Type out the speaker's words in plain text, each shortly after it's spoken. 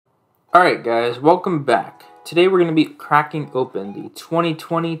Alright guys, welcome back. Today we're going to be cracking open the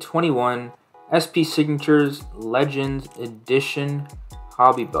 2020-21 SP Signatures Legends Edition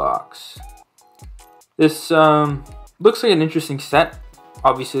Hobby Box. This looks like an interesting set.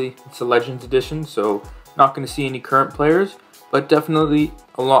 Obviously it's a Legends Edition, so not going to see any current players, but definitely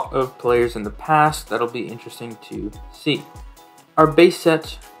a lot of players in the past that'll be interesting to see. Our base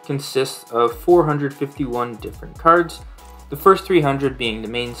set consists of 451 different cards, the first 300 being the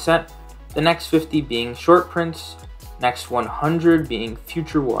main set, the next 50 being short prints, next 100 being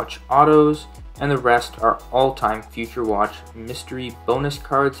Future Watch autos, and the rest are all-time Future Watch mystery bonus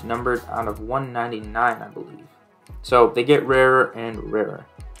cards numbered out of 199, I believe. So they get rarer and rarer.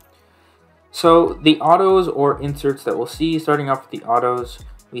 So the autos or inserts that we'll see, starting off with the autos,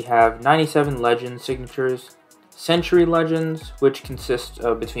 we have 97 Legend signatures, Century Legends, which consists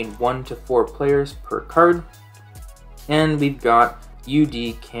of between 1 to 4 players per card, and we've got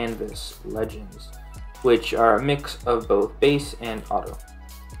UD Canvas Legends, which are a mix of both base and auto.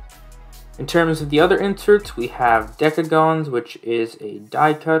 In terms of the other inserts, we have Decagons, which is a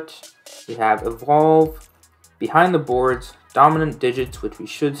die cut. We have Evolve, Behind the Boards, Dominant Digits, which we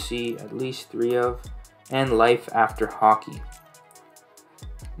should see at least 3 of, and Life After Hockey.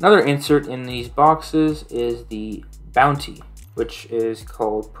 Another insert in these boxes is the Bounty, which is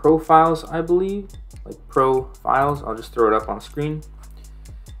called Profiles, I believe. Like Profiles, I'll just throw it up on screen.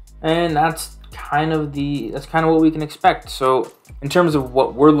 And that's kind of what we can expect. So in terms of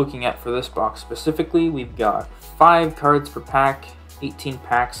what we're looking at for this box specifically, we've got 5 cards per pack, 18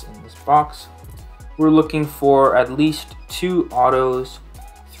 packs in this box. We're looking for at least 2 autos,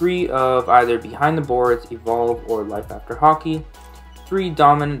 3 of either Behind the Boards, Evolve, or Life After Hockey, 3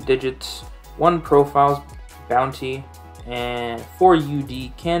 Dominant Digits, 1 Profiles Bounty, and 4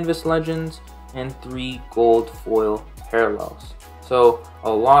 UD Canvas Legends, and 3 gold foil parallels. So a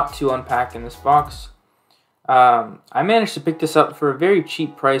lot to unpack in this box. I managed to pick this up for a very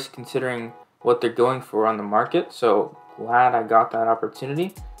cheap price considering what they're going for on the market, so glad I got that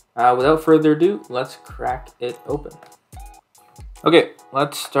opportunity. Without further ado, let's crack it open. Okay,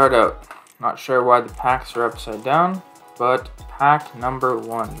 let's start out. Not sure why the packs are upside down, but pack number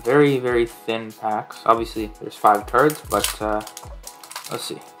 1. Very, very thin packs. Obviously there's 5 cards, but let's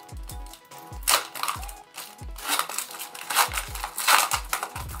see.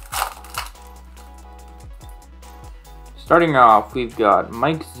 Starting off, we've got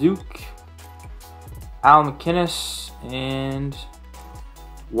Mike Zook, Al McInnes, and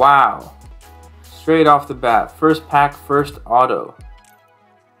wow, straight off the bat, first pack, first auto.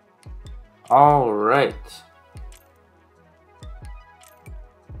 All right.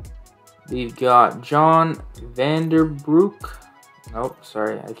 We've got John Vanderbroek. Nope,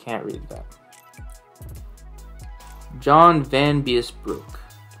 sorry, I can't read that. John Van Biesbroek.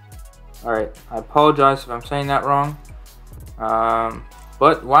 All right, I apologize if I'm saying that wrong.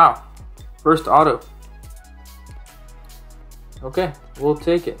 But wow, first auto. Okay, we'll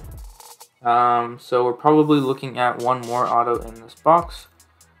take it. So we're probably looking at 1 more auto in this box.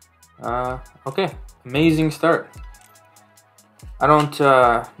 Okay, amazing start. I don't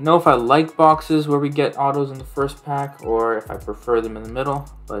know if I like boxes where we get autos in the first pack or if I prefer them in the middle,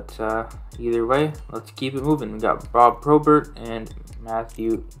 but either way, let's keep it moving. We got Bob Probert and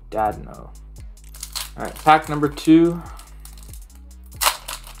Matthew Dadno. All right, pack number 2.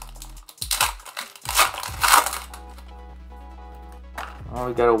 Oh,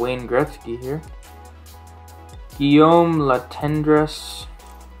 we got a Wayne Gretzky here. Guillaume Latendresse,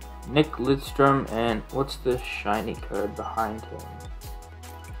 Nick Lidstrom, and what's the shiny card behind him?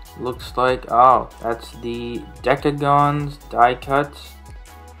 Looks like, oh, that's the Decagons die cut.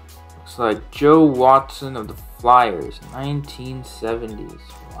 Looks like Joe Watson of the Flyers, 1970s.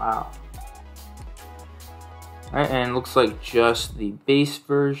 Wow. Alright, and it looks like just the base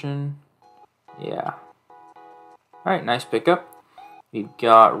version. Yeah. Alright, nice pickup. We've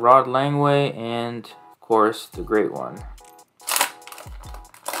got Rod Langway and, of course, the great one,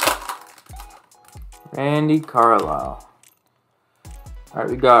 Randy Carlisle. Alright,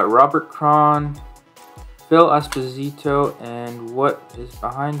 we got Robert Cron, Phil Esposito, and what is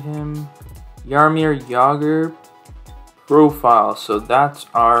behind him? Jaromir Jagr Profile. So that's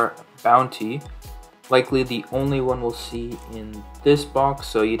our Bounty. Likely the only one we'll see in this box,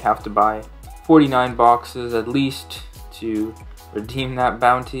 so you'd have to buy 49 boxes at least to redeem that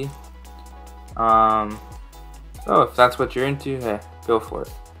Bounty. So if that's what you're into, hey, go for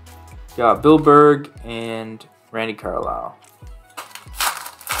it. Got Bill Berg and Randy Carlisle.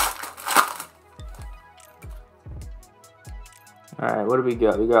 Alright, what do we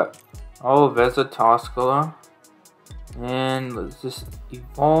got? We got Vesa Toskala And let's just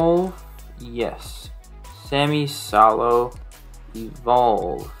evolve. Yes. Sammy Salo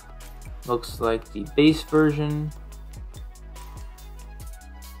Evolve. Looks like the base version.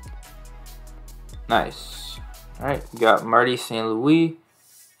 Nice. Alright, we got Marty St. Louis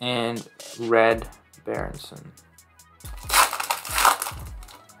and Red Berenson.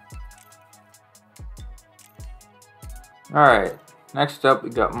 Alright, next up we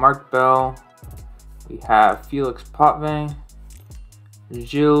got Mark Bell. We have Felix Potvin,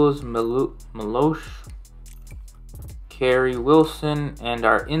 Gilles Meloche, Kerry Wilson, and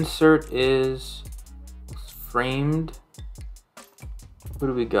our insert is framed. What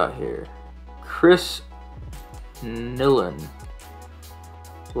do we got here? Chris Nillen,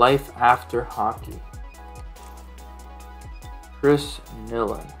 Life After Hockey. Chris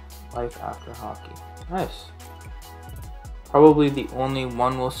Nillen, Life After Hockey. Nice. Probably the only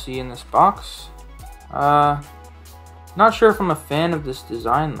one we'll see in this box. Not sure if I'm a fan of this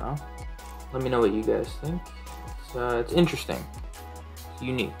design though. Let me know what you guys think. It's interesting. It's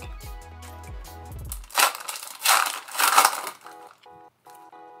unique.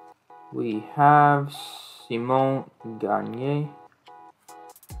 We have Simon Gagne,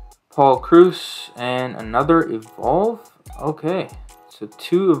 Paul Cruz, and another Evolve. Okay, so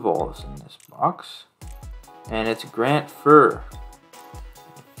 2 Evolves in this box. And it's Grant Fuhr.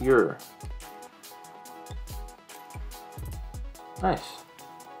 Nice.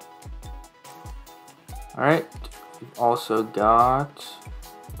 Alright, we've also got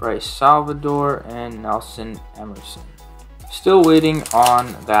Bryce Salvador and Nelson Emerson. Still waiting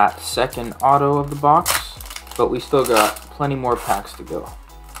on that second auto of the box, but we still got plenty more packs to go.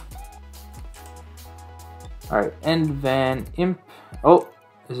 Alright, and Van Imp. Oh,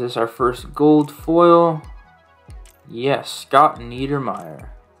 is this our first gold foil? Yes, Scott Niedermayer.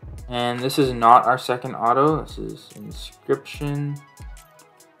 And this is not our second auto, this is Inscription.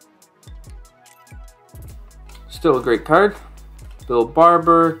 Still a great card. Bill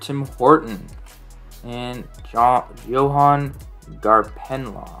Barber, Tim Horton, and Johan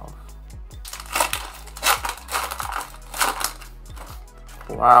Garpenlov.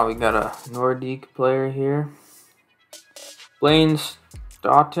 Wow, we got a Nordique player here. Blaine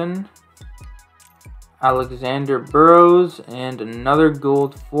Stoughton, Alexander Burrows, and another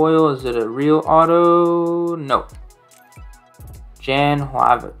gold foil. Is it a real auto? No. Jan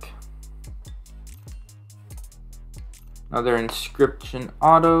Hlavik. Another Inscription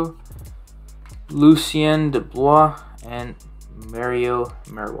auto. Lucien Dubois and Mario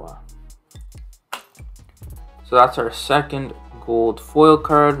Merwa. So that's our second gold foil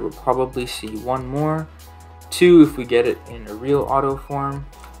card. We'll probably see one more. 2 if we get it in a real auto form.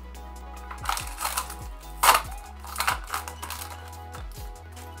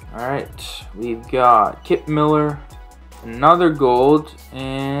 Alright, we've got Kip Miller, another gold,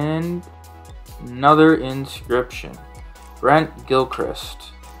 and another Inscription. Brent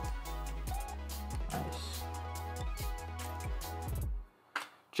Gilchrist. Nice.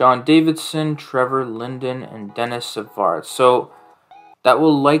 John Davidson, Trevor Linden, and Dennis Savard. So that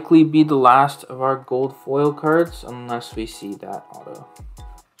will likely be the last of our gold foil cards unless we see that auto.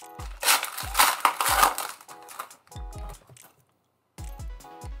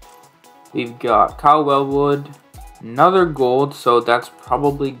 We've got Kyle Wellwood, another gold, so that's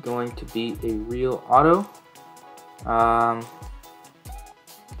probably going to be a real auto.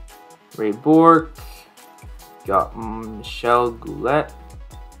 Ray Bork, got Michel Goulet,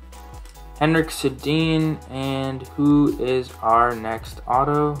 Henrik Sedin, and who is our next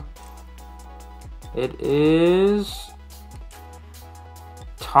auto? It is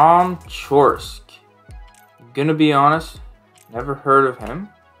Tom Chorsk. Gonna be honest, never heard of him.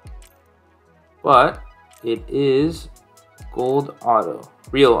 But it is gold auto,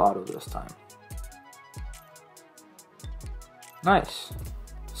 real auto this time. Nice.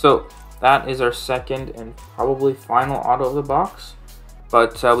 So that is our second and probably final auto of the box.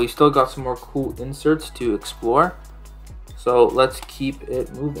 But we still got some more cool inserts to explore. So let's keep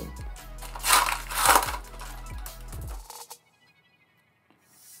it moving.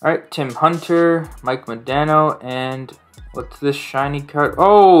 Alright, Tim Hunter, Mike Modano, and what's this shiny card?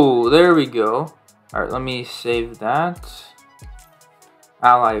 Oh, there we go. Alright, let me save that.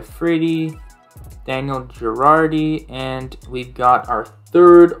 Ally Frady, Daniel Girardi, and we've got our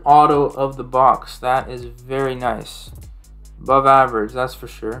third auto of the box. That is very nice. Above average, that's for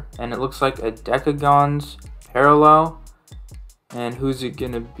sure. And it looks like a Decagon's parallel. And who's it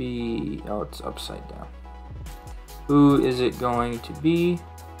gonna be? Oh, it's upside down. Who is it going to be?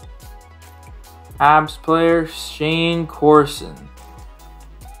 Habs player Shane Corson.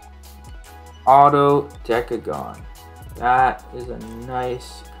 Auto Decagon. That is a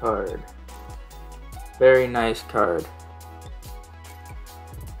nice card. Very nice card.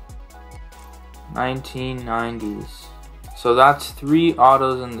 1990s. So that's 3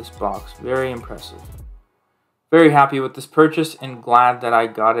 autos in this box. Very impressive. Very happy with this purchase and glad that I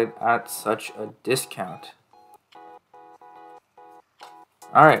got it at such a discount.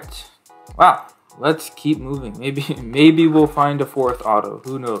 Alright. Wow. Let's keep moving. Maybe we'll find a 4th auto.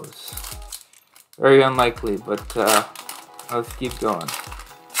 Who knows? Very unlikely, but let's keep going.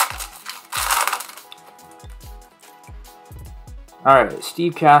 Alright,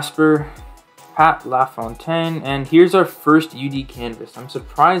 Steve Casper, Pat LaFontaine, and here's our first UD canvas. I'm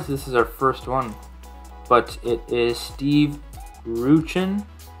surprised this is our first one, but it is Steve Ruchin,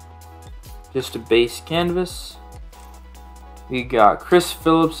 just a base canvas. We got Chris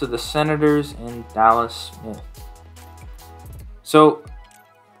Phillips of the Senators and Dallas Smith. So,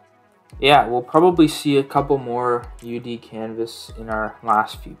 yeah, we'll probably see a couple more UD canvas in our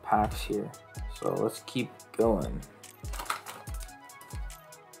last few packs here. So let's keep going.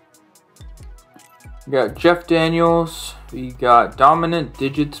 We got Jeff Daniels. We got Dominant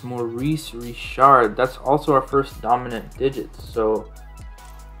Digits Maurice Richard. That's also our first Dominant Digits. So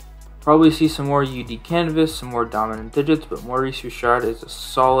probably see some more UD canvas, some more Dominant Digits, but Maurice Richard is a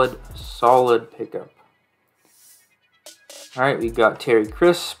solid pickup. Alright, we got Terry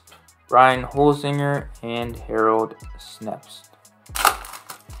Crisp, Brian Holzinger, and Harold Snepst.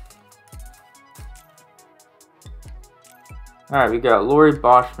 Alright, we got Lori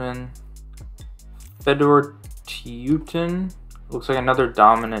Boschman, Fedor Teutin, looks like another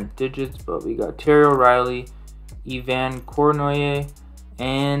Dominant Digits, but we got Terry O'Reilly, Ivan Kornoye,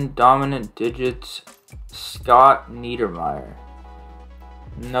 and Dominant Digits Scott Niedermeyer.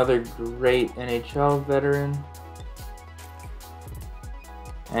 Another great NHL veteran.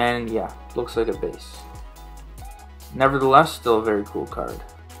 And yeah, looks like a base. Nevertheless, still a very cool card.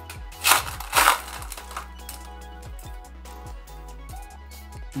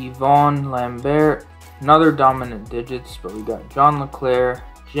 Yvonne Lambert, another Dominant Digits, but we got John LeClaire,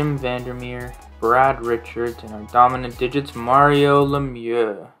 Jim Vandermeer, Brad Richards, and our Dominant Digits, Mario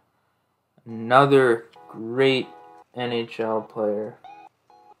Lemieux. Another great NHL player.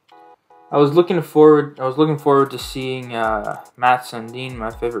 I was looking forward to seeing Matt Sundin,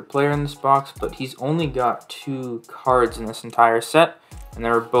 my favorite player in this box, but he's only got 2 cards in this entire set, and they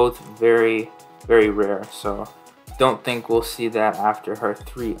were both very, very rare. So don't think we'll see that after our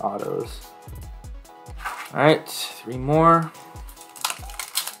 3 autos. Alright, 3 more.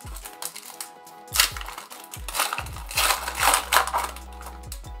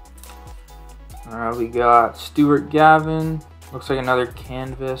 We got Stuart Gavin, looks like another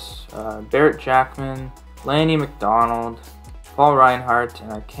canvas, Barrett Jackman, Lanny McDonald, Paul Reinhardt,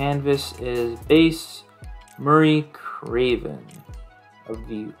 and our canvas is base Murray Craven of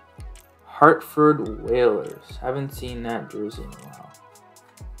the Hartford Whalers. Haven't seen that jersey in a while.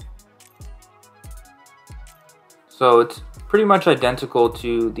 So it's pretty much identical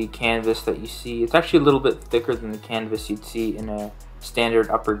to the canvas that you see. It's actually a little bit thicker than the canvas you'd see in a standard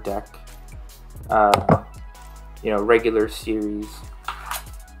upper deck, regular series.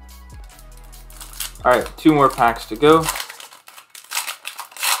 Alright, 2 more packs to go.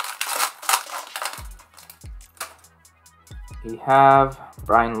 We have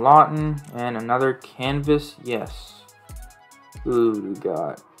Brian Lawton and another canvas, yes. Ooh, we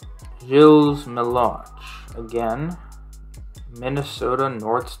got Gilles Meloche again. Minnesota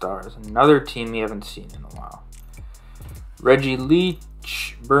North Stars, another team we haven't seen in a while. Reggie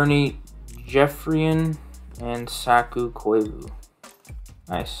Leach, Bernie Jeffrian, and Saku Koivu.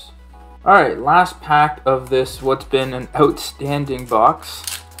 Nice. Alright, last pack of this, what's been an outstanding box.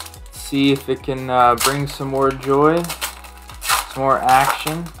 See if it can bring some more joy, some more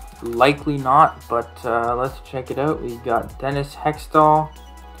action. Likely not, but let's check it out. We got Dennis Hextall,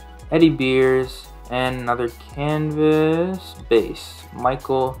 Eddie Beers, and another canvas base,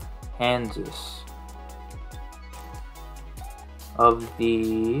 Michael Hansis of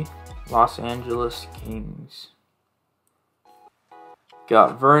the Los Angeles Kings.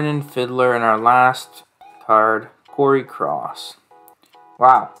 Got Vernon Fiddler in our last card, Corey Cross.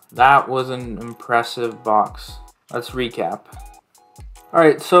 Wow, that was an impressive box. Let's recap.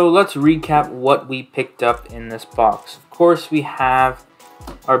 Alright, so let's recap what we picked up in this box. Of course, we have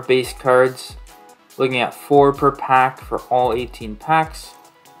our base cards, looking at 4 per pack for all 18 packs.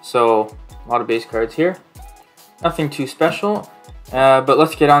 So, a lot of base cards here. Nothing too special. But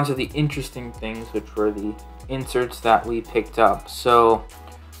let's get on to the interesting things, which were the inserts that we picked up. So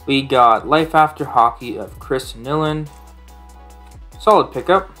we got Life After Hockey of Chris Nillen. Solid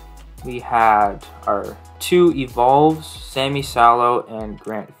pickup. We had our 2 Evolves, Sammy Salo and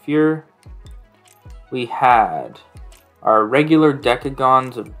Grant Fuhr. We had our regular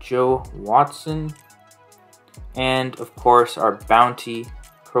Decagons of Joe Watson. And of course our bounty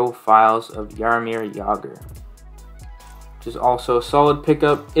profiles of Jaromir Jagr, which is also a solid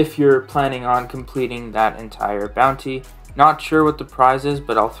pickup if you're planning on completing that entire bounty. Not sure what the prize is,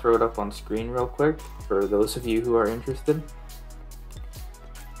 but I'll throw it up on screen real quick for those of you who are interested.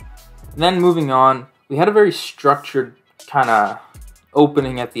 Then moving on, we had a very structured kind of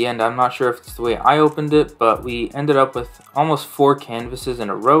opening at the end. I'm not sure if it's the way I opened it, but we ended up with almost 4 canvases in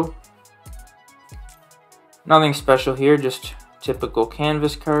a row. Nothing special here, just typical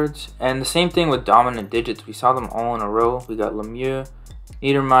canvas cards. And the same thing with dominant digits. We saw them all in a row. We got Lemieux,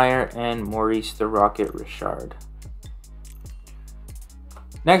 Niedermeyer, and Maurice the Rocket Richard.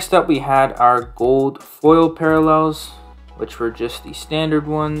 Next up we had our gold foil parallels, which were just the standard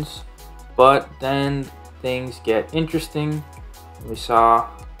ones. But then things get interesting. We saw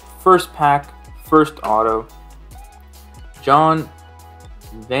first pack, first auto, John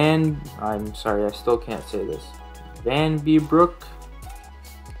I'm sorry, I still can't say this. Van Beesbroek.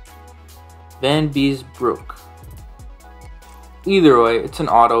 Either way, it's an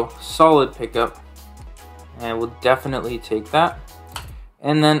auto, solid pickup, and we'll definitely take that.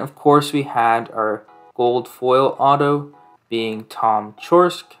 And then, of course, we had our gold foil auto being Tom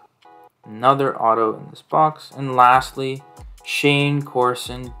Chorsk, another auto in this box. And lastly, Shane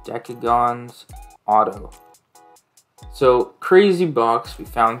Corson Decagons auto. So, crazy box. We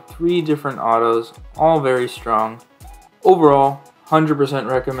found 3 different autos, all very strong. Overall, 100%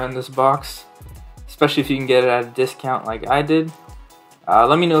 recommend this box, especially if you can get it at a discount like I did.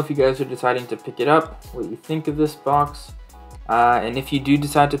 Let me know if you guys are deciding to pick it up, what you think of this box. And if you do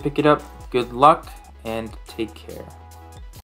decide to pick it up, good luck and take care.